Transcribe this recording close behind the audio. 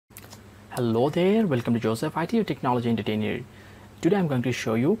Hello there, welcome to Joseph IT, your technology entertainer. Today I'm going to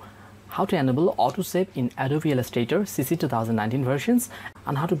show you how to enable autosave in Adobe Illustrator CC 2019 versions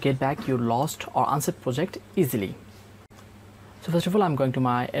and how to get back your lost or unsaved project easily. So first of all, I'm going to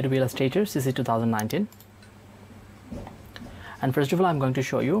my Adobe Illustrator CC 2019. And first of all, I'm going to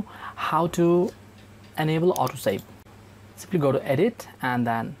show you how to enable autosave. Simply go to Edit and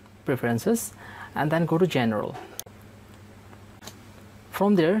then Preferences and then go to General.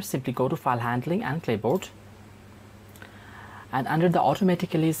 From there, simply go to File Handling and Clipboard, and under the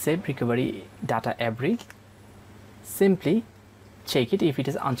Automatically Save Recovery Data Every, simply check it if it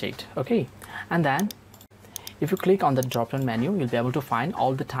is unchecked. Okay, and then if you click on the drop down menu, you'll be able to find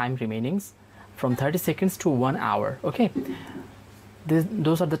all the time remainings from 30 seconds to 1 hour. Okay,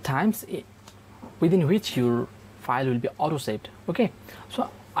 those are the times within which your file will be auto saved. Okay,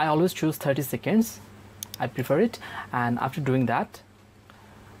 so I always choose 30 seconds, I prefer it. And after doing that,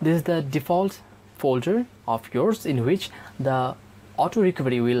 this is the default folder of yours in which the auto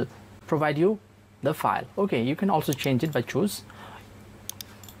recovery will provide you the file. Okay, you can also change it by choose,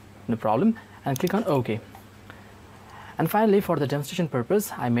 no problem, and click on OK. And finally, for the demonstration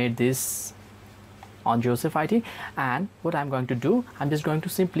purpose, I made this on Joseph IT, and what I'm going to do, I'm just going to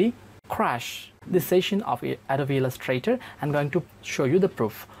simply crash this session of Adobe Illustrator. I'm going to show you the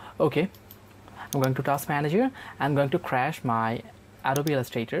proof. Okay, I'm going to Task Manager. I'm going to crash my Adobe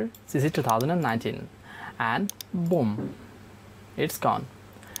Illustrator CC 2019, and boom, it's gone.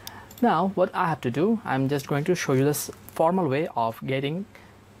 Now what I have to do, I'm just going to show you this formal way of getting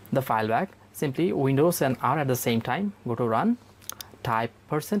the file back. Simply Windows and R at the same time, go to Run, type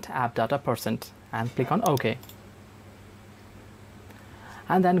 %appdata% and click on OK,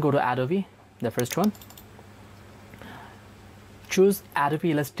 and then go to Adobe, the first one, choose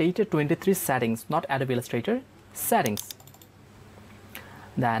Adobe Illustrator 23 settings, not Adobe Illustrator settings,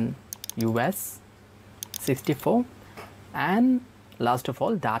 then US 64, and last of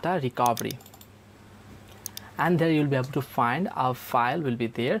all data recovery, and there you'll be able to find a file will be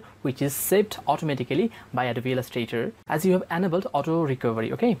there which is saved automatically by Adobe Illustrator as you have enabled auto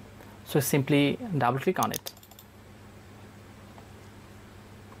recovery. Okay, so simply double click on it,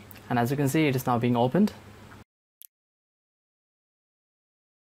 and as you can see, it is now being opened.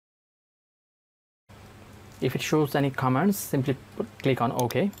 If it shows any comments, simply click on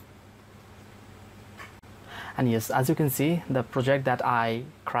OK. And yes, as you can see, the project that I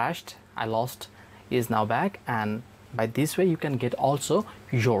crashed, I lost, is now back. And by this way, you can get also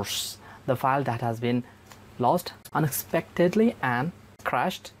yours, the file that has been lost unexpectedly and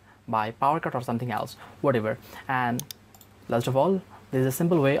crashed by power cut or something else, whatever. And last of all, there is a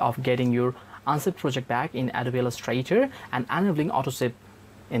simple way of getting your unsaved project back in Adobe Illustrator and enabling autosave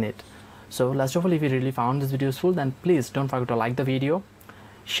in it. So last of all, if you really found this video useful, then please don't forget to like the video,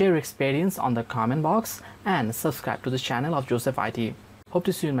 share your experience on the comment box, and subscribe to the channel of Joseph IT. Hope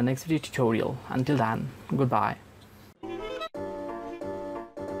to see you in my next video tutorial. Until then, goodbye.